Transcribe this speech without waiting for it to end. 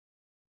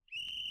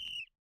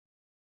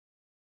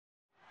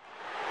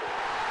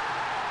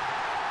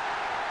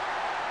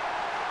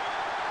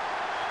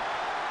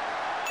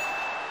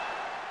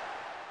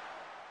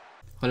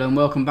Hello and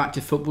welcome back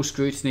to Football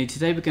Scrutiny.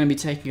 Today we're going to be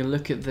taking a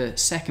look at the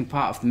second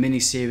part of the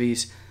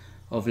mini-series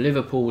of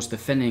Liverpool's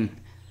defending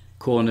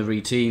corner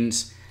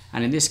routines,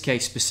 and in this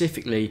case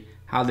specifically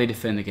how they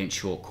defend against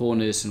short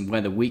corners and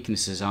where the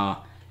weaknesses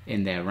are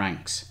in their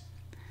ranks.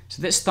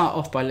 So let's start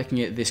off by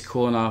looking at this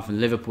corner of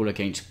Liverpool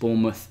against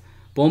Bournemouth.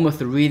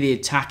 Bournemouth are really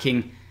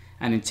attacking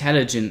an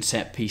intelligent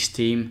set-piece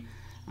team,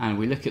 and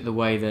we look at the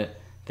way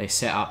that they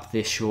set up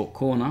this short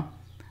corner.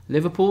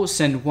 Liverpool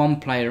send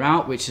one player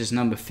out, which is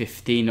number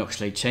 15,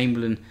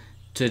 Oxlade-Chamberlain,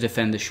 to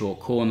defend the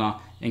short corner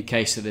in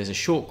case that there's a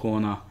short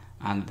corner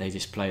and they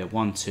just play a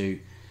 1-2.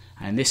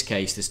 And in this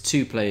case, there's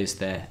two players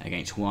there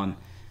against one,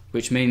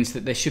 which means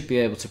that they should be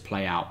able to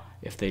play out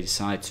if they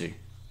decide to.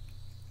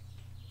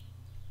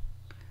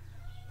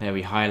 There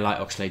we highlight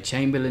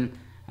Oxlade-Chamberlain,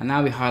 and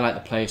now we highlight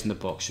the players in the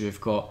box. So we've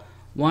got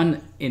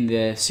one in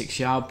the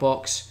 6-yard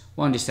box,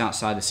 one just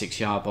outside the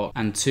 6-yard box,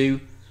 and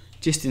two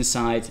just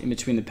inside, in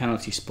between the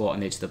penalty spot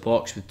and the edge of the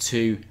box, with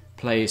two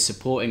players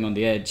supporting on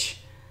the edge,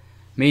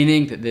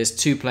 meaning that there's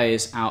two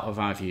players out of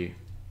our view.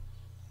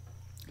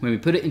 When we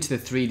put it into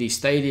the 3D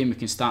stadium, we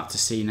can start to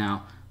see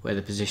now where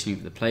the positioning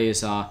of the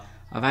players are.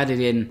 I've added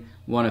in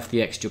one of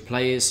the extra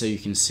players so you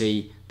can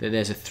see that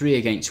there's a 3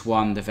 against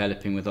 1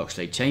 developing with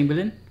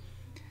Oxlade-Chamberlain.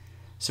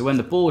 So when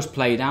the ball is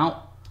played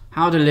out,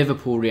 how do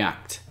Liverpool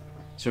react?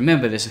 So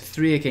remember, there's a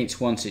 3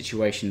 against 1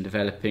 situation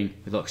developing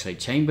with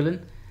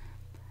Oxlade-Chamberlain.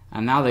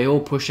 And now they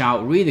all push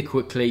out really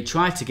quickly,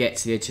 try to get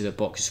to the edge of the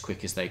box as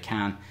quick as they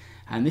can.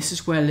 And this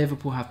is where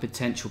Liverpool have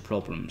potential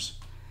problems.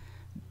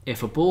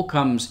 If a ball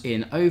comes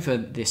in over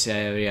this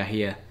area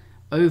here,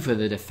 over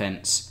the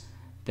defence,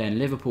 then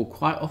Liverpool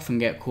quite often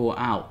get caught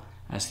out,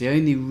 as the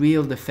only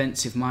real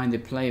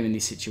defensive-minded player in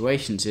these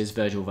situations is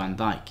Virgil van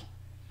Dijk.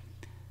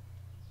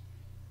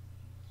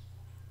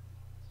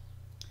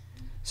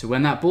 So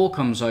when that ball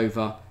comes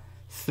over,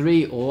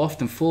 3 or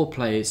often 4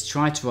 players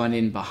try to run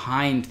in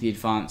behind the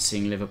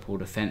advancing Liverpool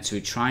defence who are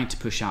trying to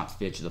push out to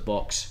the edge of the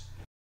box.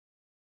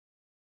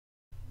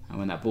 And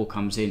when that ball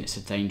comes in, it's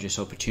a dangerous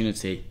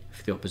opportunity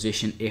for the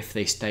opposition if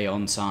they stay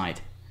onside.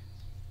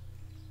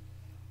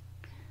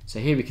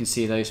 So here we can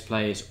see those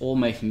players all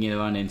making a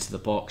run into the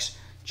box,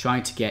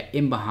 trying to get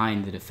in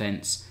behind the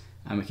defence,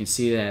 and we can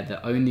see there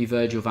that only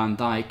Virgil van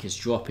Dijk is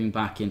dropping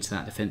back into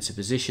that defensive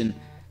position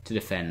to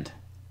defend.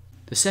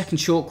 The second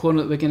short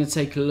corner that we're going to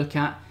take a look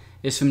at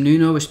is from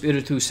Nuno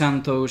Espirito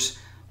Santo's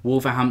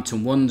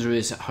Wolverhampton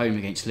Wanderers at home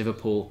against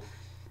Liverpool.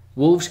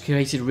 Wolves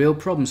created real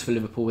problems for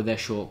Liverpool with their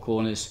short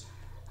corners,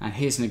 and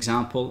here's an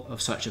example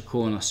of such a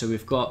corner. So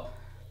we've got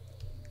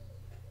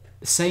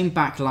the same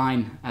back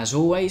line as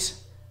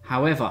always.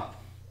 However,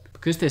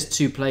 because there's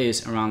 2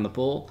 players around the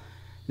ball,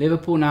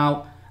 Liverpool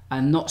now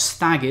are not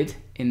staggered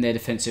in their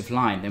defensive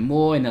line. They're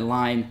more in a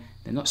line,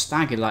 they're not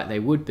staggered like they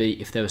would be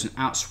if there was an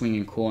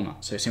outswinging corner.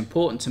 So it's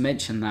important to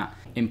mention that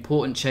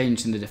important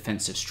change in the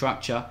defensive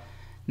structure.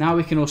 Now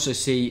we can also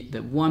see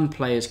that one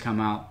player's come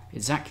out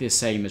exactly the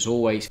same as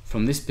always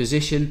from this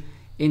position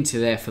into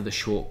there for the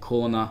short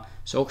corner.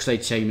 So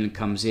Oxlade-Chamberlain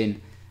comes in,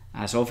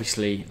 as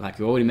obviously, like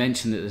we already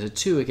mentioned, that there's a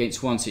 2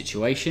 against 1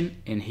 situation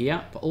in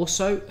here, but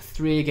also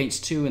 3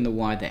 against 2 in the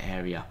wider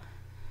area.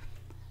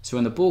 So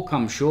when the ball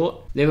comes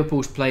short,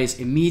 Liverpool's players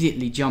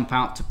immediately jump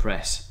out to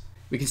press.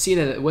 We can see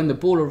that when the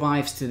ball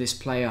arrives to this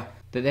player,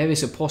 that there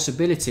is a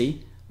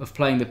possibility of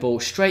playing the ball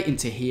straight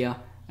into here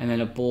and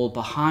then a ball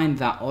behind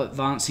that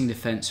advancing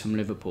defence from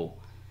Liverpool.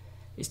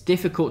 It's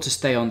difficult to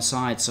stay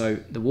onside, so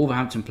the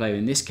Wolverhampton player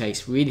in this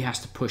case really has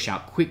to push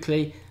out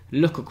quickly,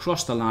 look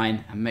across the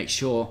line and make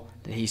sure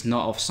that he's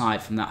not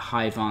offside from that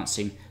high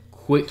advancing,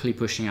 quickly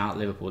pushing out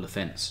Liverpool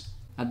defence.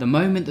 At the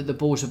moment that the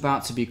ball's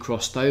about to be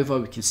crossed over,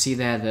 we can see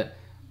there that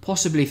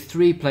possibly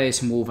 3 players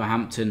from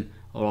Wolverhampton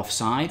are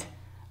offside,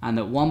 and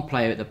that one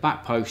player at the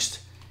back post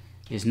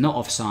is not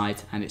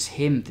offside, and it's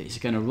him that is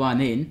going to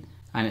run in,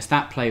 and it's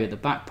that player at the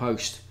back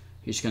post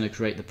who's going to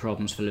create the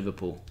problems for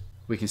Liverpool.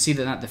 We can see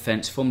that that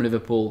defence from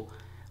Liverpool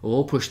are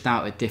all pushed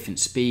out at different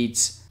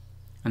speeds,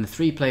 and the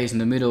 3 players in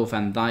the middle,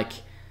 Van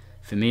Dijk,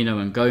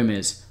 Firmino and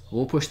Gomez, are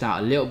all pushed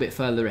out a little bit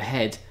further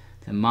ahead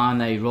than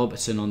Mane,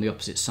 Robertson on the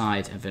opposite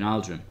side and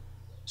Wijnaldum.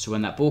 So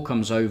when that ball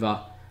comes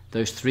over,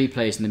 those 3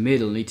 players in the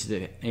middle need to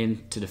get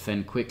in to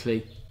defend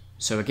quickly.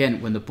 So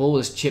again, when the ball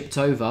is chipped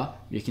over,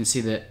 you can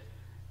see that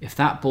if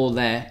that ball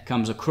there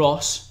comes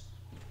across,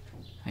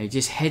 and he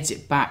just heads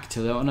it back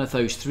to one of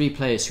those 3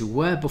 players who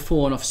were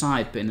before an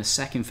offside but in the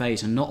second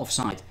phase are not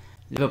offside,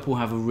 Liverpool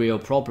have a real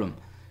problem,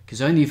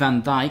 because only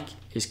Van Dijk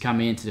is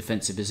coming into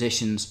defensive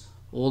positions,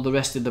 all the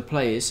rest of the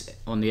players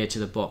on the edge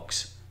of the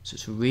box. So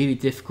it's a really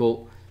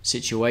difficult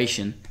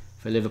situation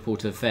for Liverpool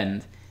to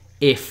defend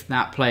if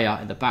that player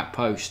at the back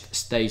post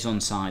stays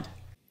onside.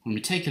 When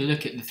we take a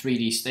look at the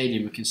 3D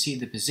stadium, we can see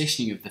the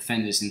positioning of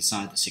defenders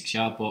inside the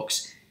 6-yard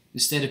box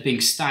instead of being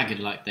staggered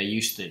like they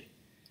used to.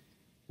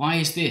 Why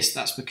is this?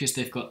 That's because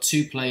they've got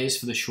 2 players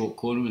for the short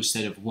corner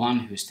instead of 1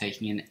 who is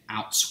taking an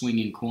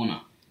out-swinging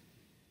corner.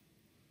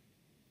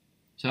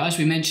 So as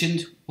we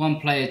mentioned, 1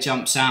 player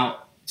jumps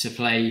out to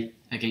play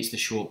against the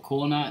short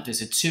corner.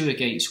 There's a 2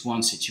 against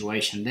 1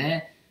 situation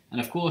there, and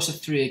of course a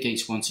 3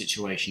 against 1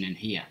 situation in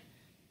here.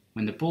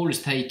 When the ball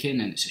is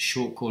taken and it's a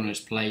short corner is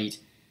played,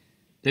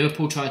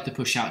 Liverpool tried to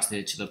push out to the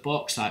edge of the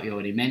box like we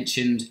already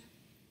mentioned,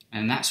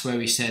 and that's where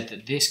we said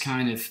that this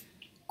kind of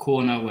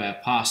corner where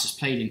a pass is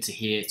played into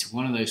here to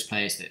one of those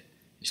players that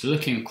is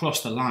looking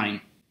across the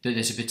line, that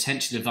there's a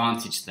potential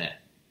advantage there.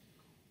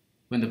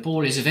 When the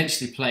ball is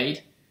eventually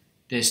played,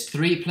 there's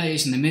 3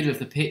 players in the middle of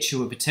the pitch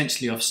who are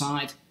potentially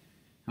offside,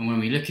 and when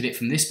we look at it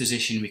from this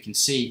position we can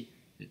see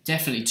that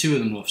definitely 2 of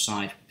them are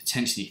offside,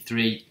 potentially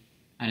 3,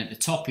 and at the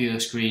top of your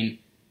screen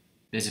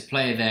there's a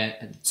player there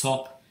at the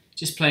top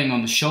just playing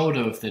on the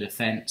shoulder of the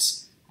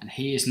defence, and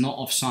he is not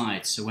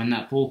offside, so when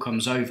that ball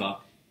comes over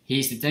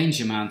he's the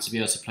danger man to be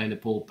able to play the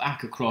ball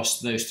back across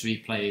those 3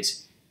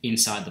 players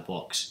inside the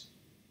box.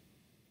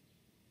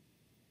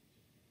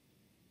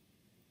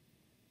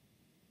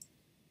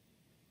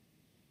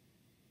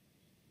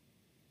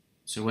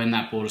 So when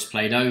that ball is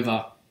played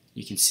over,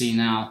 you can see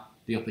now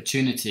the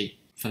opportunity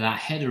for that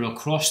header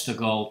across the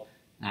goal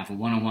and have a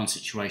one-on-one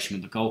situation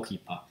with the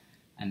goalkeeper.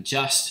 And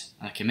just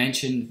like I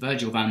mentioned,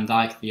 Virgil van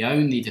Dijk, the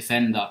only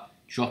defender,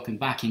 dropping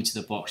back into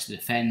the box to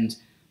defend,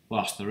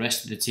 whilst the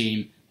rest of the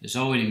team has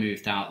already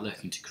moved out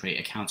looking to create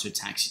a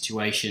counter-attack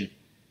situation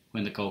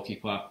when the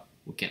goalkeeper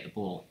will get the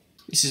ball.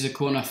 This is a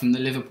corner from the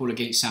Liverpool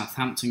against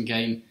Southampton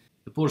game.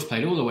 The ball is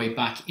played all the way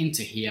back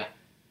into here,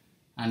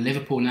 and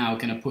Liverpool now are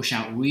going to push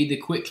out really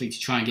quickly to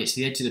try and get to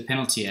the edge of the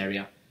penalty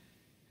area,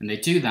 and they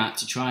do that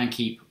to try and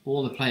keep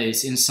all the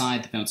players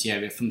inside the penalty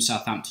area from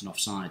Southampton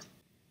offside.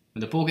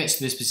 When the ball gets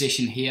to this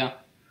position here,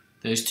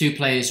 those 2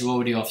 players are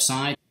already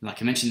offside.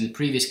 Like I mentioned in the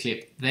previous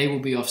clip, they will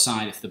be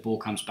offside if the ball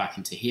comes back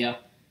into here,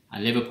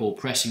 and Liverpool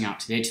pressing out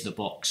to the edge of the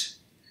box.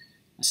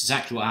 That's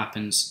exactly what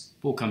happens.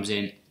 Ball comes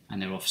in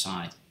and they're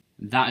offside.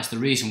 And that is the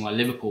reason why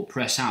Liverpool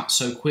press out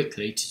so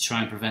quickly to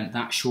try and prevent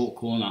that short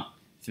corner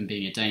from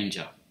being a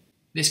danger.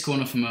 This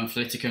corner from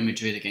Atletico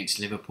Madrid against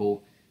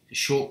Liverpool, the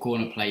short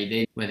corner played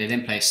in, where they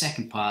then play a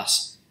second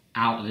pass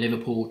out and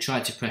Liverpool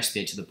tried to press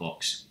the edge of the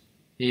box.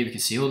 Here we can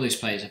see all those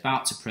players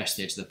about to press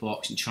the edge of the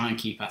box and try and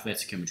keep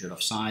Atletico Madrid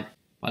offside.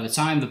 By the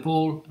time the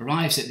ball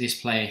arrives at this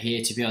player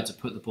here to be able to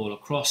put the ball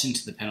across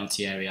into the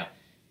penalty area,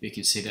 we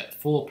can see that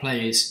 4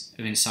 players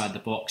are inside the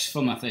box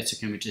from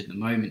Atletico Madrid at the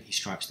moment he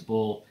strikes the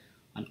ball,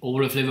 and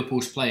all of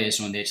Liverpool's players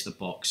are on the edge of the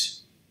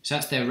box. So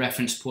that's their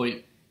reference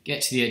point.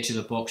 Get to the edge of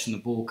the box when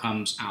the ball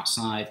comes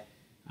outside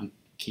and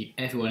keep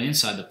everyone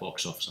inside the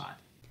box offside.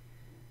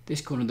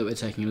 This corner that we're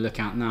taking a look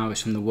at now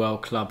is from the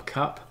World Club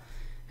Cup.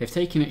 They've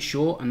taken it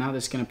short and now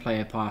they're going to play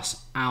a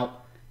pass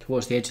out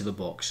towards the edge of the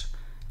box.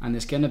 And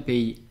there's going to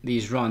be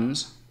these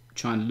runs,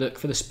 trying to look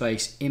for the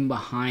space in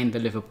behind the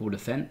Liverpool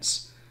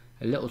defence,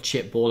 a little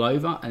chip ball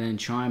over and then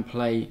try and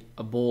play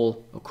a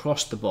ball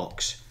across the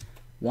box.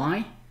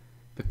 Why?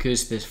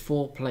 Because there's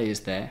 4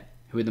 players there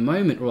who at the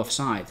moment are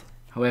offside.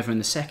 However, in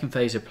the second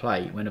phase of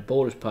play, when a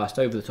ball is passed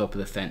over the top of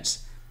the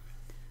fence,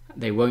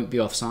 they won't be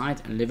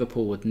offside and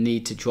Liverpool would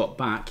need to drop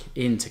back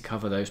in to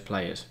cover those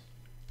players.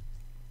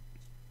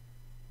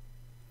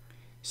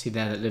 See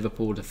there that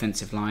Liverpool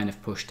defensive line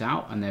have pushed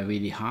out and they're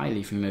really high,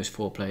 leaving those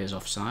 4 players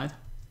offside.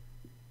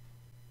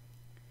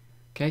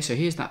 Okay, so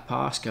here's that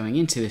pass going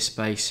into this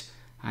space,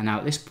 and now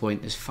at this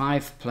point there's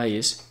 5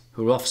 players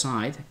who are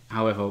offside.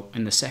 However,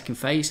 in the second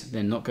phase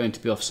they're not going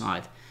to be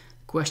offside.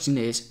 The question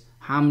is,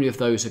 how many of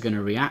those are going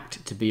to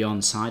react to be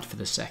onside for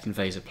the second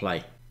phase of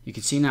play? You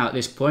can see now at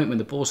this point when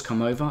the ball's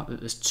come over that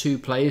there's 2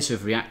 players who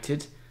have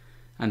reacted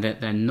and that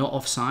they're not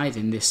offside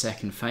in this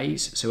second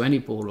phase. So any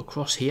ball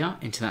across here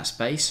into that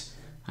space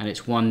and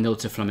it's 1-0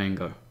 to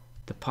Flamengo.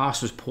 The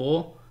pass was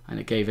poor and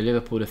it gave a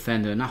Liverpool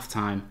defender enough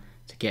time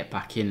to get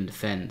back in and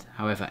defend.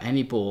 However,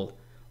 any ball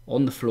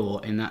on the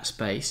floor in that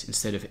space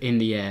instead of in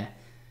the air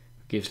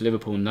gives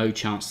Liverpool no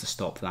chance to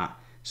stop that.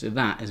 So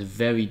that is a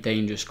very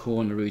dangerous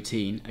corner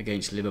routine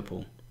against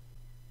Liverpool.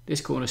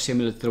 This corner is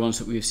similar to the ones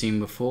that we've seen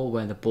before,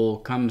 where the ball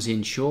comes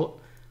in short,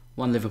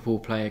 one Liverpool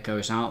player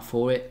goes out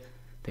for it,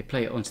 they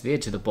play it onto the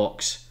edge of the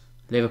box,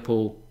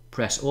 Liverpool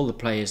press all the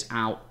players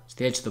out to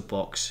the edge of the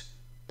box,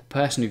 the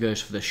person who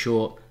goes for the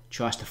short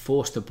tries to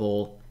force the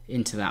ball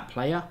into that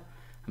player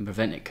and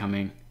prevent it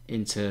coming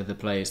into the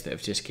players that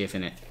have just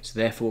given it. So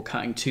therefore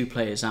cutting 2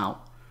 players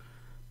out.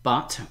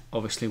 But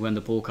obviously when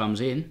the ball comes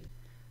in,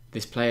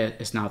 this player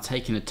is now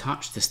taking a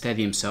touch to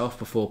steady himself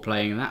before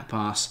playing that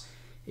pass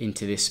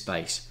into this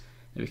space.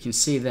 And we can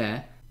see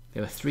there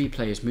are 3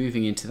 players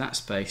moving into that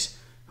space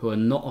who are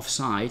not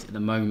offside at the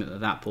moment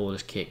that that ball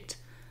is kicked.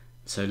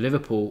 So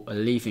Liverpool are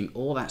leaving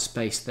all that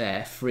space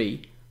there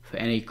free for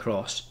any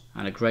cross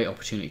and a great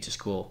opportunity to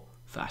score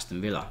for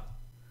Aston Villa.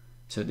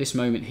 So at this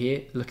moment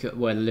here, look at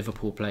where the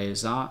Liverpool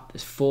players are.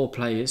 There's 4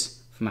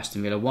 players from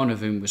Aston Villa, one of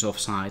whom was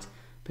offside,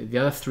 but the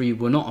other 3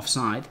 were not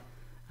offside.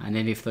 And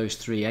any of those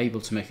 3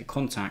 able to make a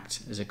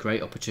contact is a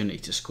great opportunity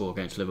to score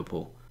against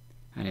Liverpool.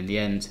 And in the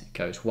end, it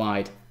goes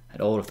wide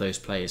and all of those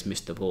players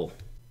missed the ball.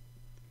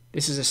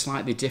 This is a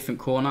slightly different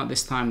corner.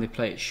 This time they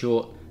play it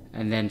short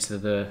and then to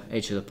the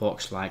edge of the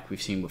box like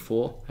we've seen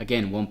before.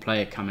 Again, 1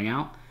 player coming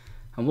out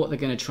And what they're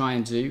going to try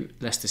and do,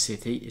 Leicester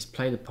City, is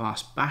play the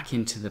pass back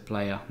into the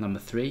player number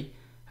 3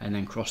 and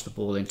then cross the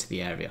ball into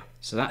the area.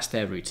 So that's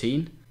their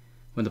routine.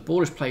 When the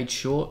ball is played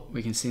short,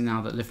 we can see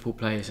now that Liverpool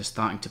players are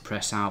starting to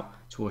press out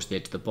towards the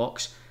edge of the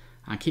box.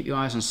 And keep your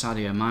eyes on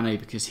Sadio Mane,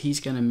 because he's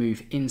going to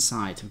move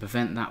inside to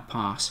prevent that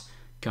pass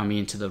coming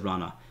into the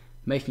runner,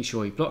 making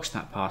sure he blocks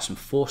that pass and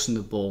forcing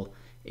the ball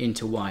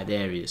into wide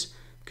areas.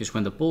 Because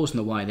when the ball's in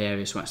the wide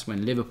areas, that's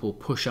when Liverpool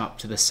push up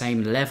to the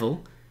same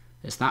level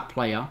as that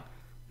player,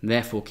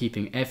 therefore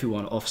keeping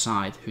everyone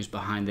offside who's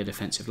behind the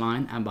defensive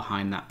line and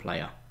behind that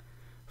player,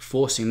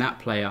 forcing that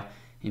player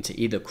into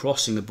either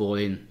crossing the ball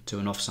in to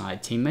an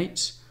offside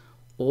teammates,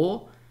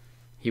 or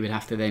he would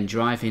have to then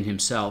drive in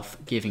himself,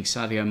 giving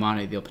Sadio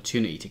Mane the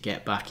opportunity to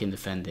get back and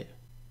defend it.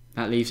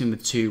 That leaves him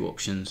with two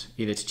options,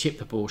 either to chip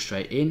the ball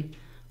straight in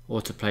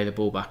or to play the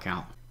ball back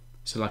out.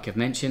 So like I've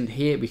mentioned,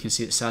 here we can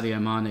see that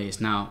Sadio Mane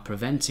is now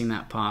preventing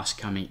that pass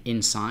coming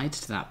inside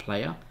to that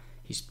player.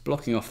 He's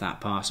blocking off that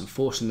pass and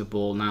forcing the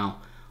ball now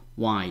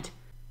wide,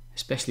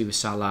 especially with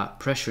Salah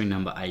pressuring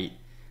number 8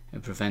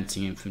 and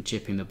preventing him from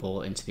chipping the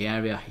ball into the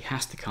area. He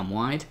has to come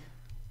wide.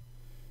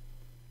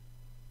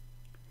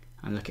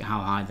 And look at how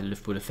high the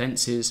Liverpool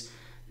defence is,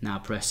 now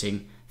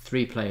pressing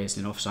 3 players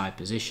in offside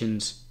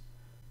positions.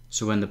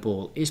 So when the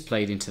ball is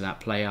played into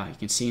that player, you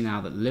can see now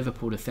that the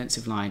Liverpool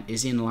defensive line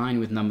is in line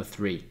with number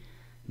 3,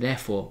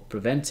 therefore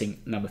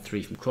preventing number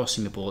 3 from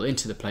crossing the ball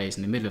into the players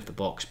in the middle of the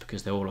box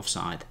because they're all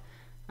offside.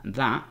 And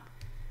that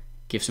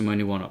gives them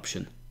only one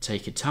option: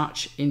 take a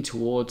touch in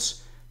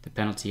towards the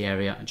penalty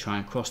area and try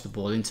and cross the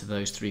ball into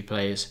those 3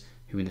 players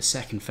who in the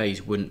second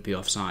phase wouldn't be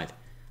offside.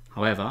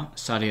 However,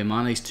 Sadio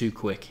Mane is too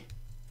quick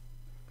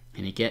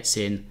and he gets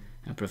in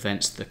and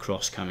prevents the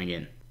cross coming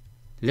in.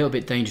 A little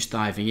bit dangerous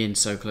diving in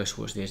so close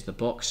towards the edge of the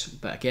box,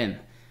 but again,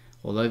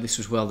 although this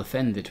was well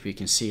defended, we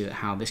can see that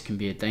how this can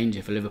be a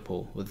danger for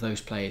Liverpool with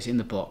those players in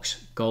the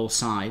box, goal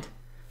side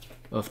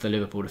of the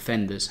Liverpool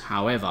defenders,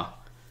 however,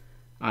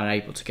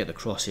 unable to get the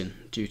cross in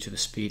due to the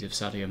speed of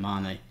Sadio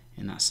Mane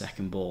in that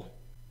second ball.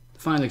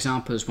 The final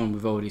example is one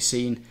we've already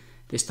seen.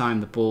 This time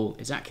the ball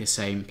is exactly the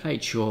same,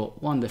 played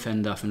short, one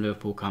defender from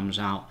Liverpool comes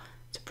out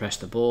to press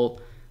the ball,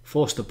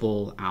 force the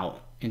ball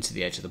out into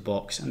the edge of the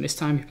box, and this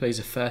time he plays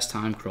a first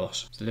time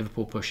cross. So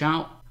Liverpool push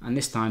out, and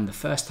this time the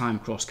first time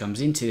cross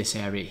comes into this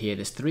area here.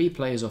 There's 3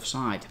 players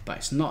offside, but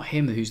it's not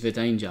him who's the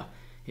danger,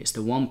 it's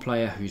the one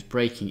player who's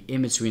breaking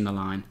in between the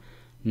line.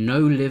 No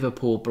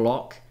Liverpool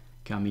block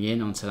coming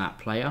in onto that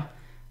player,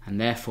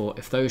 and therefore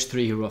if those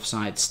 3 who are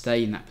offside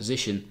stay in that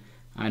position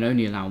and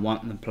only allow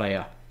one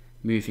player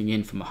moving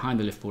in from behind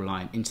the Liverpool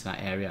line into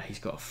that area, he's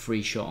got a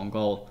free shot on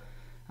goal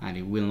and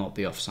he will not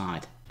be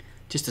offside.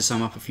 Just to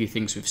sum up a few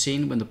things we've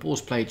seen, when the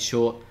ball's played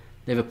short,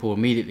 Liverpool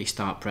immediately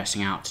start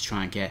pressing out to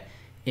try and get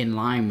in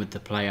line with the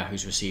player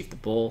who's received the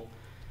ball.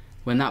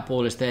 When that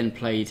ball is then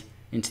played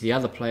into the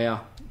other player,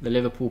 the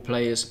Liverpool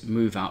players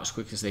move out as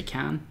quick as they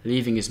can,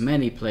 leaving as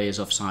many players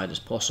offside as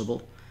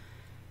possible.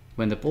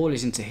 When the ball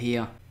is into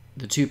here,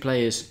 the 2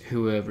 players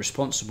who are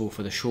responsible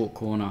for the short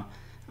corner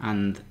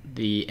and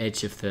the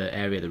edge of the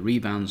area, the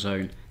rebound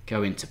zone,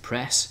 go into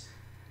press.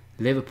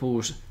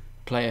 Liverpool's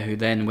player who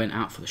then went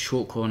out for the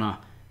short corner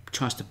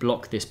tries to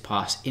block this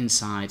pass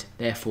inside,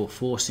 therefore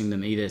forcing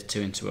them either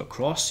to into a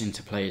cross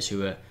into players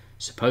who are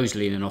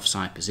supposedly in an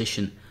offside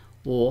position,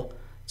 or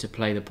to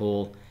play the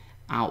ball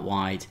out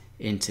wide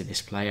into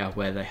this player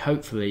where they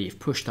hopefully have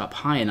pushed up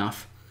high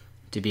enough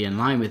to be in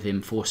line with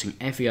him, forcing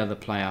every other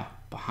player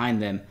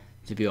behind them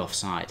to be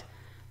offside,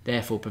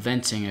 therefore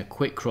preventing a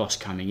quick cross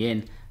coming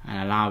in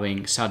and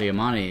allowing Sadio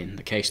Mane, in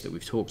the case that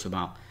we've talked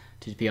about,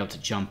 to be able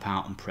to jump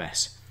out and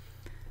press.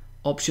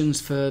 Options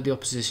for the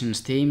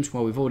opposition's teams,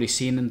 well, we've already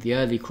seen them: the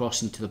early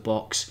cross into the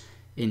box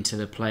into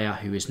the player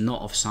who is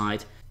not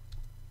offside.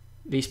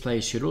 These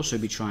players should also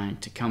be trying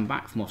to come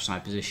back from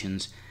offside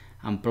positions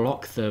and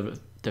block the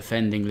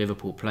defending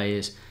Liverpool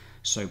players,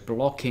 so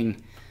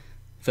blocking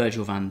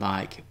Virgil van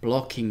Dijk,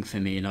 blocking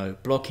Firmino,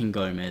 blocking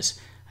Gomez,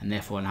 and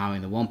therefore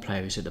allowing the one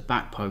player who's at the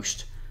back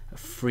post a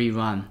free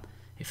run,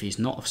 if he's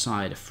not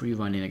offside, a free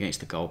run in against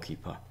the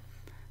goalkeeper.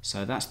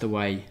 So that's the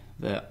way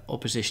that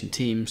opposition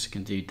teams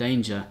can do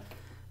danger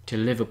to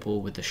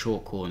Liverpool with the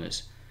short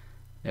corners.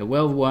 They're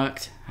well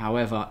worked,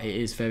 however it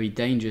is very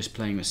dangerous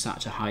playing with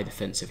such a high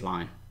defensive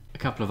line. A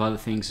couple of other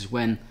things is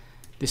when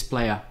this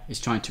player is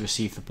trying to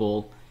receive the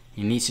ball,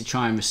 he needs to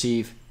try and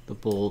receive the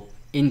ball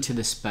into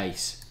the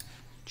space.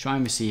 Try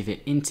and receive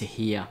it into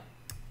here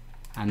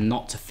and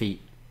not to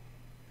feet,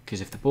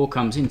 because if the ball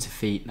comes into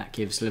feet, that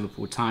gives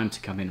Liverpool time to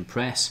come in and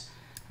press,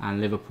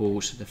 and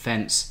Liverpool's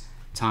defence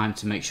time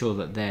to make sure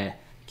that they're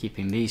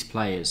keeping these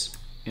players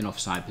in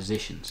offside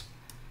positions.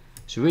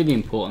 So really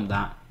important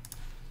that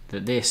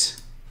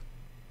this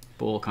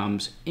ball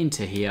comes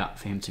into here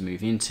for him to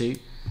move into,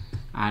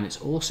 and it's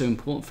also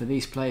important for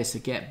these players to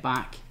get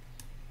back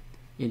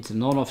into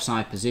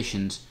non-offside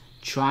positions,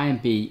 try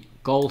and be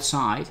goal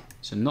side,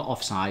 so not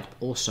offside,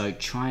 but also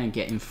try and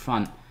get in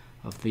front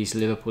of these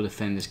Liverpool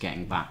defenders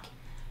getting back.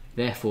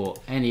 Therefore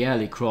any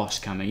early cross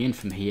coming in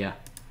from here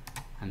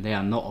and they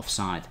are not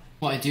offside,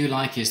 What I do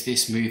like is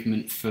this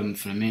movement from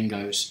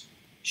Flamingo's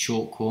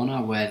short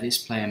corner, where this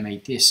player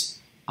made this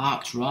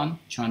arced run,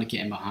 trying to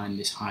get in behind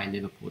this high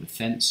Liverpool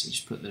defence. So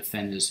just put the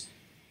defenders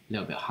a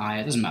little bit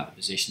higher. It doesn't matter the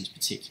positions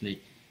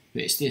particularly,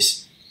 but it's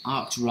this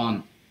arced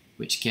run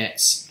which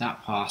gets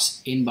that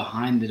pass in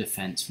behind the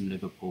defence from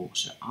Liverpool.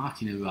 So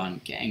arcing a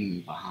run,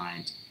 getting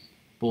behind,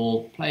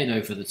 ball played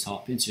over the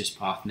top into his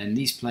path, and then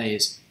these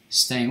players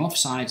staying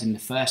offside in the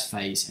first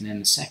phase, and then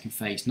the second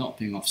phase not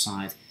being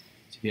offside,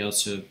 to be able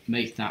to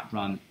make that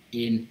run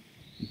in.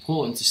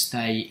 Important to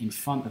stay in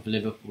front of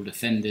Liverpool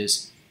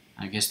defenders,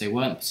 and I guess they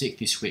weren't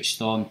particularly switched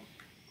on.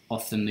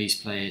 Often these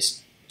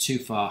players too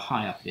far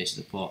high up into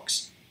the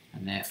box,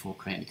 and therefore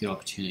creating a good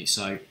opportunity.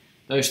 So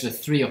those are the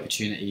three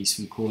opportunities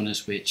from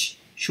corners,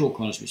 short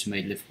corners, which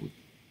made Liverpool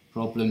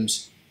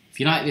problems. If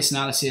you like this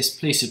analysis,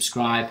 please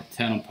subscribe,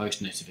 turn on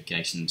post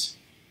notifications.